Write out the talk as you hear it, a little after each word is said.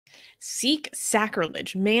Sikh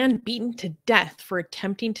sacrilege, man beaten to death for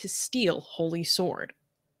attempting to steal holy sword.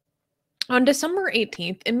 On December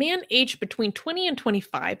 18th, a man aged between 20 and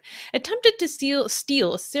 25 attempted to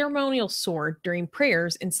steal a ceremonial sword during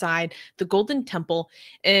prayers inside the Golden Temple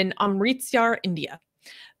in Amritsar, India.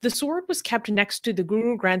 The sword was kept next to the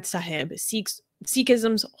Guru Granth Sahib,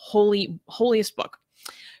 Sikhism's holiest book.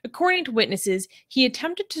 According to witnesses, he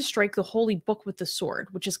attempted to strike the holy book with the sword,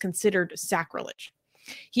 which is considered sacrilege.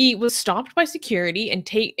 He was stopped by security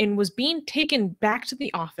and was being taken back to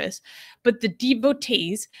the office, but the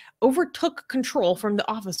devotees overtook control from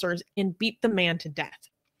the officers and beat the man to death.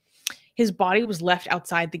 His body was left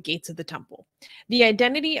outside the gates of the temple. The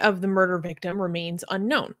identity of the murder victim remains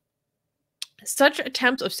unknown. Such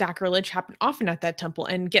attempts of sacrilege happen often at that temple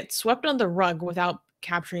and get swept on the rug without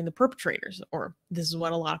capturing the perpetrators, or this is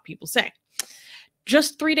what a lot of people say.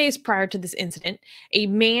 Just 3 days prior to this incident, a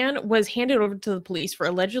man was handed over to the police for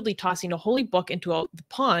allegedly tossing a holy book into the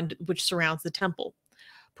pond which surrounds the temple.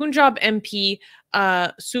 Punjab MP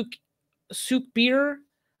Sukhbir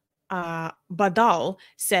Badal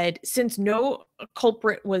said since no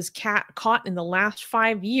culprit was caught in the last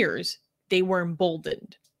 5 years, they were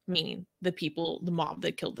emboldened, meaning the mob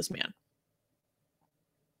that killed this man.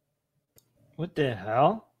 What the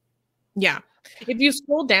hell? Yeah. If you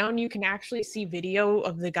scroll down, you can actually see video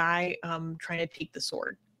of the guy trying to take the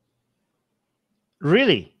sword.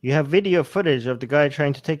 Really? You have video footage of the guy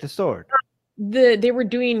trying to take the sword? They were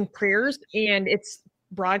doing prayers, and it's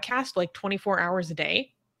broadcast like 24 hours a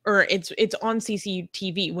day, or it's on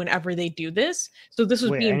CCTV whenever they do this. So this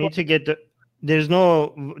was being. I need to get the. There's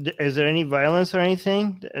no. Is there any violence or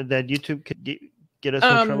anything that YouTube could get us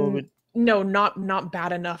in trouble with? No, not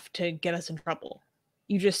bad enough to get us in trouble.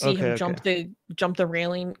 You just see him jump the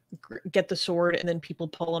railing, get the sword, and then people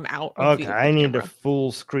pull him out. Okay, I need the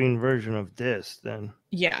full screen version of this then.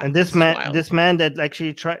 Yeah. And this man that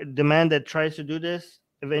actually the man that tries to do this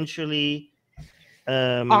eventually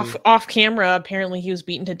off camera, apparently he was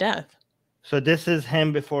beaten to death. So this is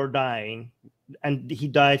him before dying, and he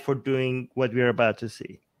died for doing what we're about to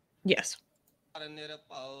see. Yes.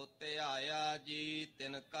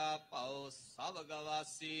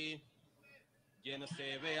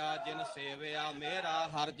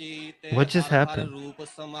 What just happened?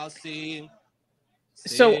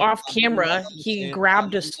 So off camera, he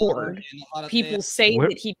grabbed a sword. People say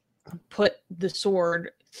that he put the sword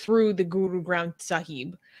through the Guru Granth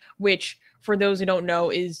Sahib, which, for those who don't know,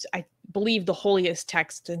 is, I believe, the holiest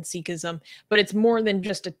text in Sikhism. But it's more than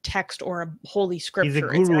just a text or a holy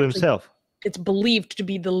scripture. He's a guru himself. It's believed to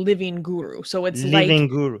be the living guru. So it's living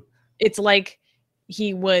guru. It's like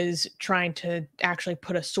he was trying to actually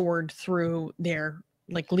put a sword through their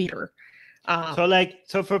leader.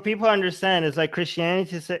 So for people to understand, it's like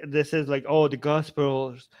Christianity. This is like, oh, the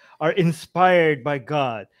Gospels are inspired by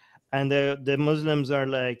God, and the Muslims are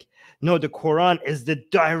like, no, the Quran is the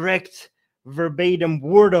direct verbatim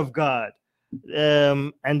word of God,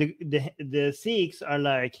 and the Sikhs are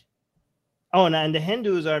like, oh, and the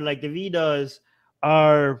Hindus are like, the Vedas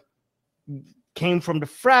came from the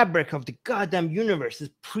fabric of the goddamn universe.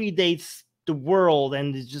 It predates the world,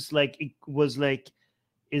 and it's just like it was like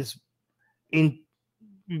is in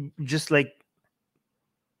just like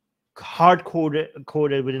hard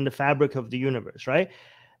coded within the fabric of the universe, right?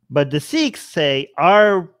 But the Sikhs say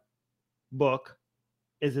our book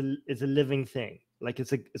is a living thing, like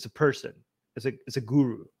it's a person, it's a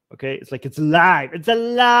guru. Okay, it's like it's alive.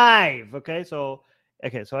 Okay, so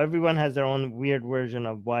everyone has their own weird version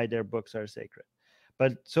of why their books are sacred.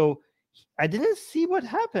 But so I didn't see what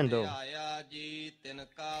happened though.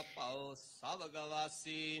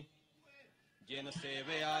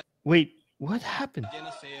 Wait, what happened?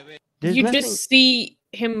 You just see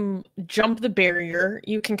him jump the barrier.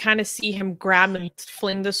 You can kind of see him grab and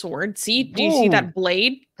fling the sword. See, do you see that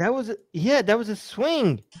blade? That was a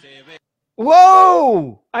swing.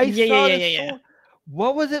 Whoa! I saw the sword.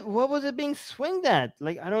 What was it? What was it being swinged at?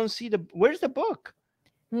 Like, I don't see where's the book?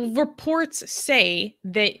 Reports say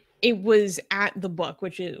that it was at the book,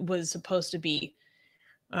 which it was supposed to be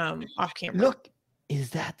off camera. Look,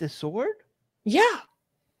 is that the sword? Yeah.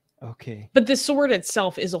 Okay. But the sword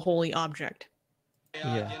itself is a holy object.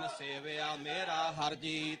 Yeah.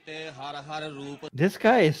 This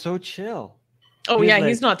guy is so chill. Oh, yeah,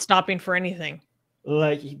 he's not stopping for anything.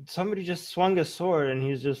 Like, somebody just swung a sword and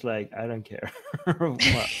he's just like, I don't care.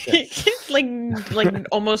 like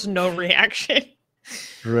almost no reaction.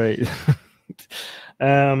 Right.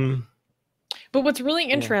 But what's really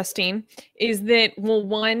interesting is that, well,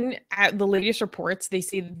 one, at the latest reports, they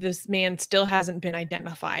say that this man still hasn't been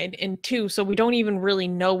identified. And two, so we don't even really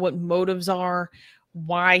know what motives are,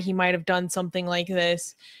 why he might have done something like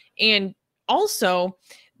this. And also,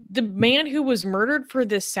 the man who was murdered for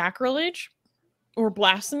this sacrilege or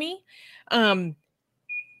blasphemy,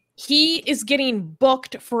 he is getting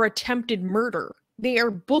booked for attempted murder. They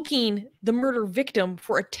are booking the murder victim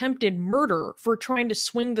for attempted murder for trying to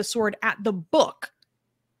swing the sword at the book.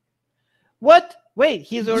 What? Wait,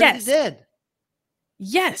 he's already dead.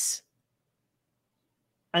 Yes.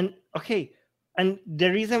 And okay, and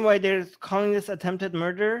the reason why they're calling this attempted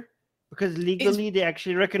murder, because legally they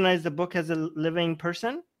actually recognize the book as a living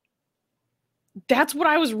person? That's what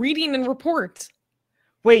I was reading in reports.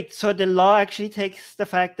 Wait, so the law actually takes the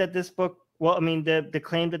fact that this book, well, I mean, the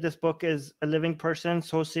claim that this book is a living person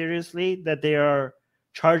so seriously that they are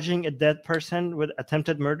charging a dead person with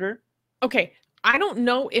attempted murder? Okay, I don't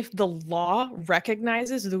know if the law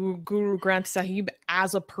recognizes the Guru Granth Sahib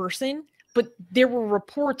as a person, but there were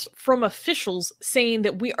reports from officials saying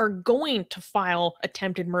that we are going to file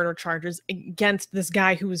attempted murder charges against this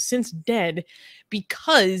guy who is since dead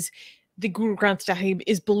because the Guru Granth Sahib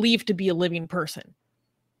is believed to be a living person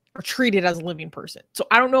or treated as a living person. So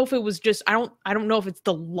I don't know if it was just, I don't know if it's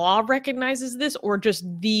the law recognizes this or just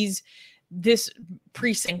this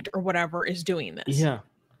precinct or whatever is doing this. Yeah.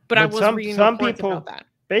 But I was reading reports about that.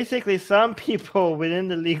 Basically, some people within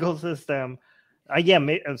the legal system,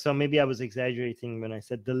 so maybe I was exaggerating when I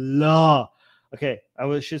said the law. Okay,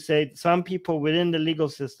 should say some people within the legal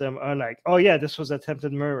system are like, oh yeah, this was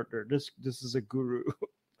attempted murder. This is a guru.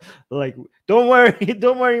 Like, don't worry,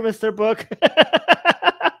 Mr. Book.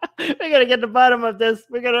 We're gonna get the bottom of this.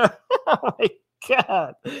 We're gonna.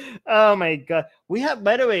 Oh my god. We have,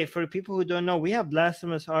 by the way, for people who don't know, we have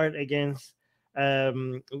blasphemous art against,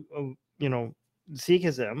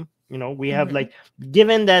 Sikhism. We have like,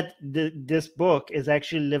 given that this book is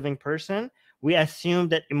actually a living person, we assume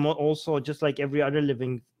that it also, just like every other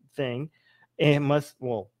living thing, it must,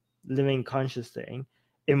 living conscious thing,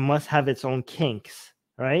 it must have its own kinks,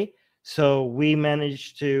 right? So we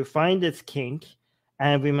managed to find its kink,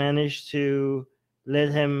 and we managed to let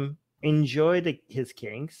him enjoy his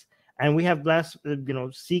kinks, and we have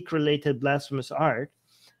Sikh-related blasphemous art.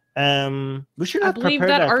 We should have prepared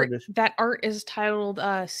that art, for this. That art is titled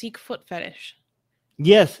Sikh Foot Fetish.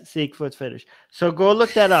 Yes, Sikh Foot Fetish. So go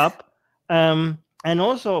look that up. And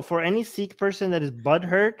also, for any Sikh person that is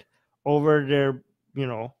butthurt over their,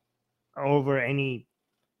 over any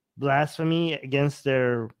blasphemy against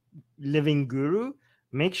their living guru,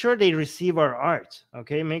 make sure they receive our art.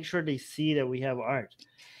 Okay, make sure they see that we have art.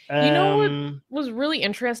 You know what was really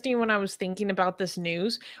interesting when I was thinking about this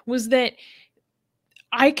news was that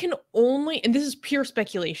I can only, and this is pure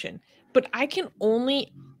speculation, but I can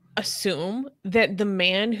only assume that the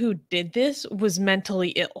man who did this was mentally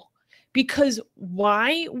ill. Because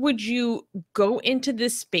why would you go into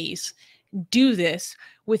this space, do this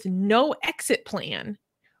with no exit plan,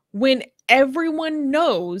 when everyone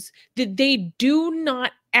knows that they do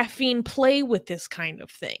not effing play with this kind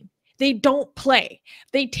of thing? They don't play.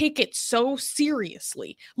 They take it so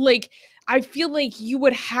seriously. Like, I feel like you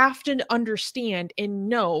would have to understand and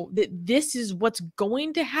know that this is what's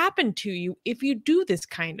going to happen to you if you do this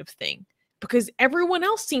kind of thing, because everyone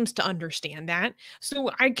else seems to understand that. So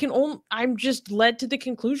I'm just led to the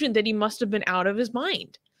conclusion that he must have been out of his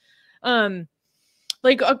mind.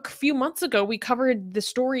 Like a few months ago, we covered the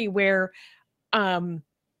story where a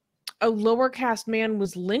lower caste man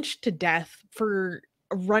was lynched to death for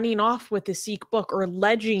running off with the Sikh book, or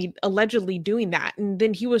allegedly doing that. And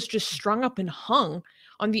then he was just strung up and hung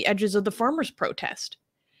on the edges of the farmers' protest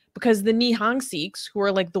because the Nihang Sikhs, who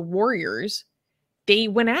are like the warriors, they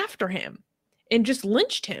went after him and just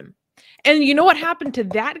lynched him. And you know what happened to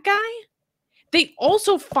that guy? They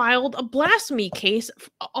also filed a blasphemy case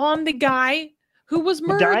on the guy who was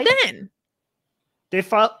murdered then. They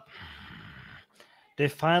filed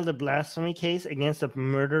a blasphemy case against a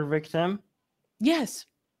murder victim? Yes.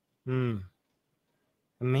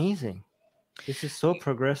 Amazing. This is so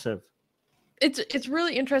progressive. It's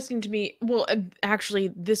really interesting to me. Well,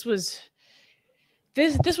 actually, this was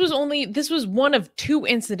one of two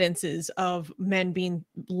incidences of men being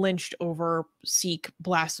lynched over Sikh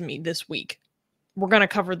blasphemy this week. We're going to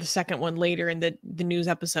cover the second one later in the news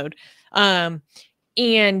episode.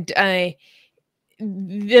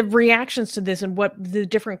 The reactions to this and what the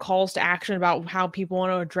different calls to action about how people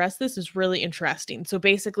want to address this is really interesting. So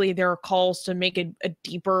basically, there are calls to make a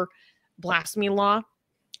deeper blasphemy law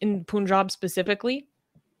in Punjab specifically,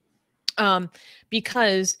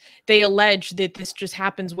 because they allege that this just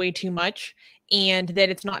happens way too much and that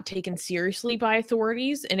it's not taken seriously by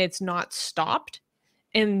authorities and it's not stopped.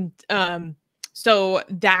 And so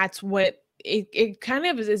that's what it kind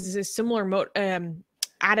of is a similar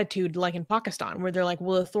attitude like in Pakistan, where they're like,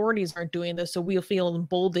 well, authorities aren't doing this, so we'll feel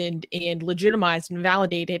emboldened and legitimized and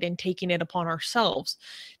validated and taking it upon ourselves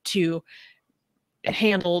to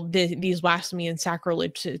handle these blasphemy and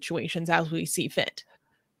sacrilege situations as we see fit.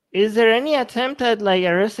 Is there any attempt at like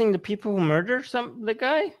arresting the people who murdered the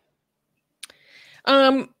guy?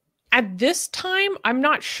 At this time, I'm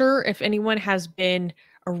not sure if anyone has been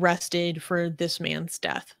arrested for this man's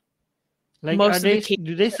death. Like,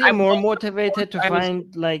 do they seem more motivated to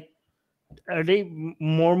find like? Are they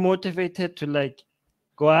more motivated to like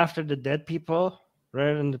go after the dead people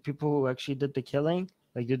rather than the people who actually did the killing?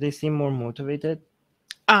 Like, do they seem more motivated?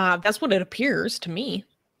 That's what it appears to me.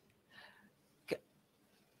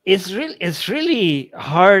 It's really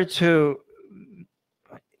hard to,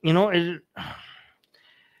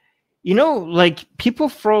 like people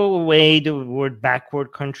throw away the word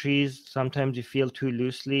backward countries. Sometimes you feel too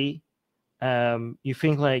loosely. You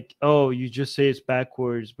think like, oh, you just say it's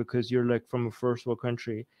backwards because you're like from a first world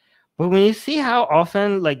country. But when you see how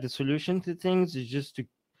often like the solution to things is just say,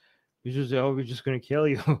 oh, we're just going to kill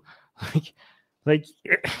you. like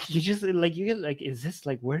you just like, you get like, is this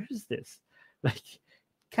like, where is this? Like,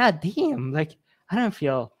 God damn, like, I don't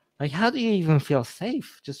feel like, how do you even feel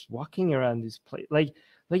safe just walking around this place? Like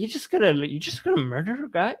you're just gonna murder a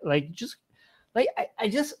guy? Like, just like, I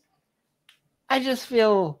just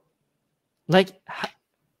feel like,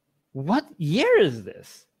 what year is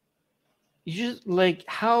this? You just like,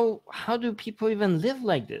 how do people even live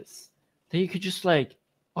like this? That you could just like,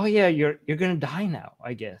 oh yeah, you're gonna die now,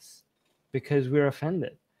 I guess, because we're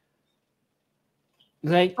offended.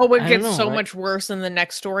 Like, oh, it gets so much worse in the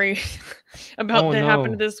next story about that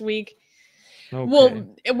happened this week. Okay. Well,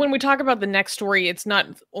 when we talk about the next story, it's not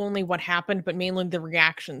only what happened, but mainly the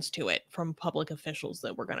reactions to it from public officials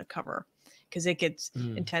that we're going to cover, because it gets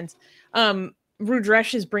intense.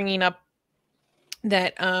 Rudresh is bringing up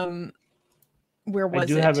that where was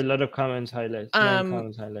it? I do have a lot of comments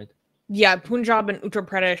highlighted. Yeah, Punjab and Uttar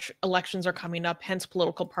Pradesh elections are coming up, hence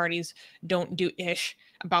political parties don't do ish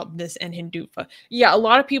about this and Hindutva. Yeah, a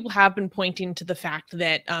lot of people have been pointing to the fact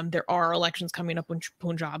that there are elections coming up in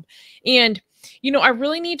Punjab. And, I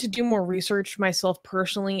really need to do more research myself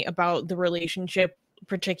personally about the relationship,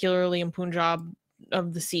 particularly in Punjab,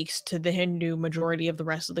 of the Sikhs to the Hindu majority of the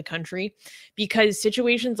rest of the country, because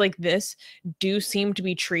situations like this do seem to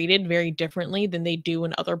be treated very differently than they do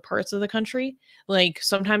in other parts of the country. Like,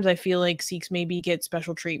 sometimes I feel like Sikhs maybe get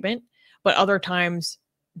special treatment, but other times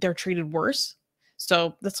they're treated worse.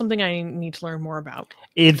 So that's something I need to learn more about.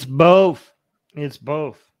 It's both.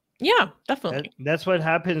 Yeah, definitely. That's what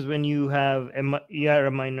happens when you are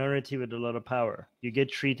a minority with a lot of power. You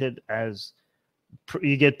get treated as,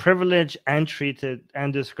 you get privileged and treated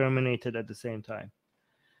and discriminated at the same time.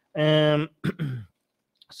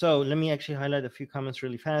 So let me actually highlight a few comments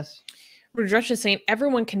really fast. Rudresh is saying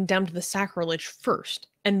everyone condemned the sacrilege first,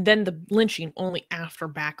 and then the lynching only after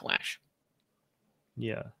backlash.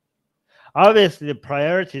 Yeah. Obviously, the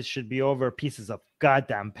priorities should be over pieces of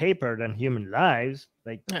goddamn paper than human lives.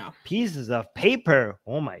 Like, pieces of paper.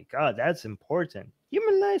 Oh my God, that's important.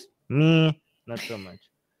 Human lives? Me, not so much.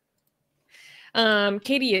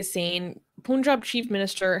 Katie is saying Punjab Chief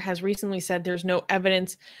Minister has recently said there's no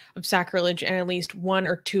evidence of sacrilege in at least one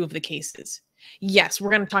or two of the cases. Yes, we're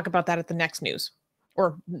going to talk about that at the next news,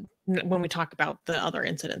 or when we talk about the other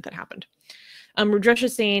incident that happened. Rudresh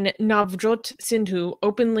is saying Navjot Sindhu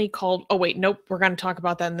openly called. Oh wait, nope. We're going to talk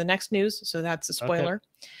about that in the next news, so that's a spoiler.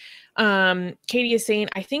 Okay. Katie is saying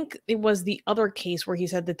I think it was the other case where he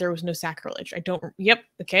said that there was no sacrilege. I don't. Yep.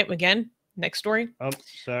 Okay. Again, next story. Oh,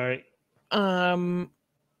 sorry. And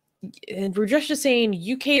Rudresh is saying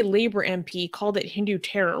UK Labour MP called it Hindu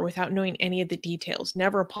terror without knowing any of the details.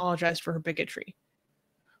 Never apologized for her bigotry.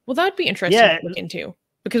 Well, that'd be interesting to look into,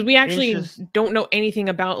 because we actually don't know anything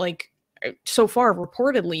about, like, so far,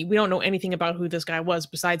 reportedly, we don't know anything about who this guy was,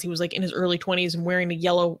 besides he was like in his early 20s and wearing a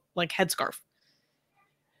yellow like headscarf.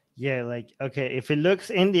 Yeah, like, okay, if it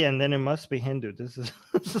looks Indian, then it must be Hindu. This is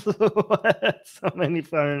what so many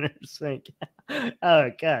foreigners think.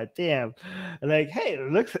 Oh God damn! Like, hey,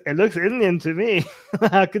 it looks Indian to me.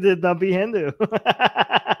 How could it not be Hindu?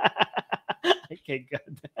 Okay,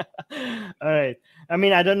 good. All right. I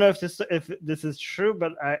mean, I don't know if this is true,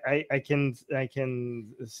 but I can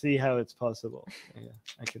see how it's possible. Yeah,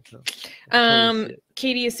 I can tell.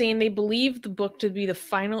 Katie is saying they believe the book to be the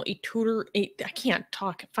final eternal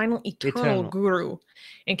guru,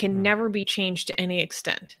 and can never be changed to any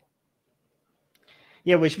extent.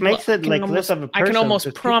 Yeah, which makes it like less of a person. I can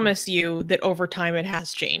almost promise you that over time it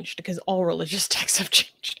has changed, because all religious texts have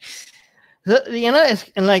changed. You know,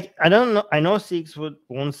 and like, I don't know, I know Sikhs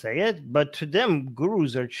won't say it, but to them,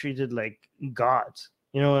 gurus are treated like gods.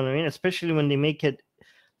 You know what I mean? Especially when they make it,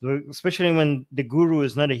 especially when the guru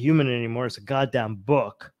is not a human anymore, it's a goddamn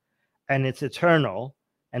book, and it's eternal,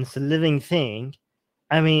 and it's a living thing.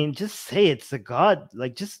 I mean, just say it's a god.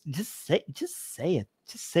 Like, just say it.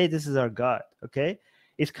 Just say this is our God. Okay.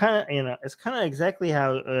 It's kind of, you know, it's kind of exactly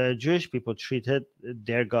how Jewish people treated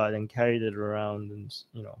their God and carried it around, and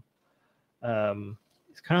you know.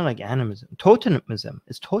 It's kind of like animism, totemism.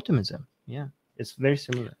 It's totemism. Yeah, it's very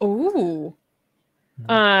similar. Ooh.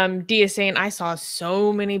 Dia saying, I saw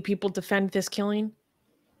so many people defend this killing.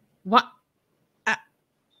 What?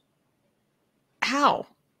 How?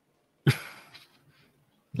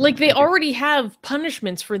 Like, they already have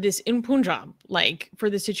punishments for this in Punjab, like, for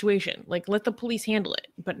this situation. Like, let the police handle it.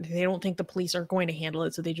 But they don't think the police are going to handle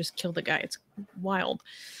it, so they just kill the guy. It's wild.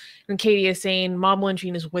 And Katie is saying mob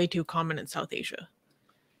lynching is way too common in South Asia.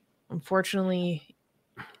 Unfortunately,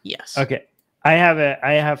 yes. Okay. I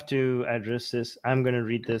have to address this. I'm going to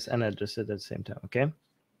read this and address it at the same time, okay?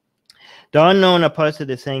 The unknown apostate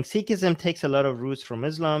is saying Sikhism takes a lot of roots from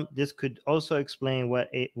Islam. This could also explain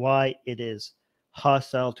why it is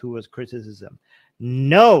hostile towards criticism.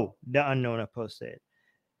 No, the unknown apostate.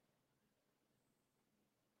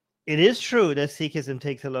 It is true that Sikhism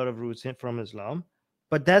takes a lot of roots from Islam,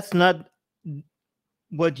 but that's not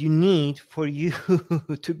what you need for you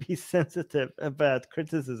to be sensitive about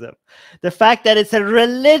criticism. The fact that it's a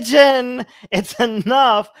religion, it's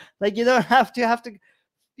enough. Like, you don't have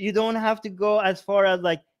to go as far as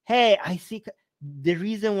like, hey, I see the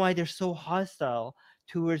reason why they're so hostile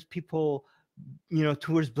towards people, you know,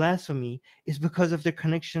 towards blasphemy is because of their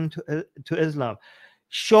connection to Islam.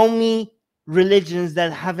 Show me religions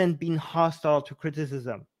that haven't been hostile to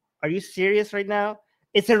criticism. Are you serious right now?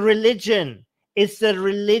 It's a religion. It's a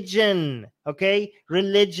religion. Okay,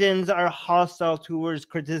 religions are hostile towards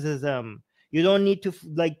criticism. You don't need to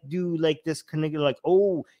like do like this connection, like,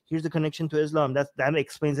 oh, here's the connection to Islam. That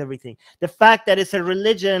explains everything. The fact that it's a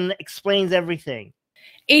religion explains everything.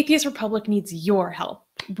 Atheist Republic needs your help.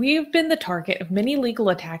 We've been the target of many legal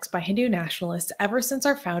attacks by Hindu nationalists ever since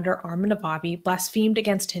our founder, Armin Navabi, blasphemed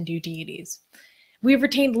against Hindu deities. We have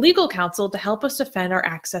retained legal counsel to help us defend our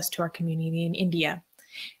access to our community in India.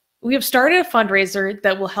 We have started a fundraiser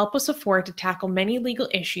that will help us afford to tackle many legal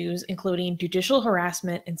issues, including judicial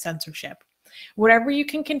harassment and censorship. Whatever you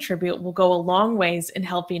can contribute will go a long ways in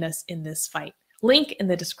helping us in this fight. Link in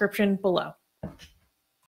the description below.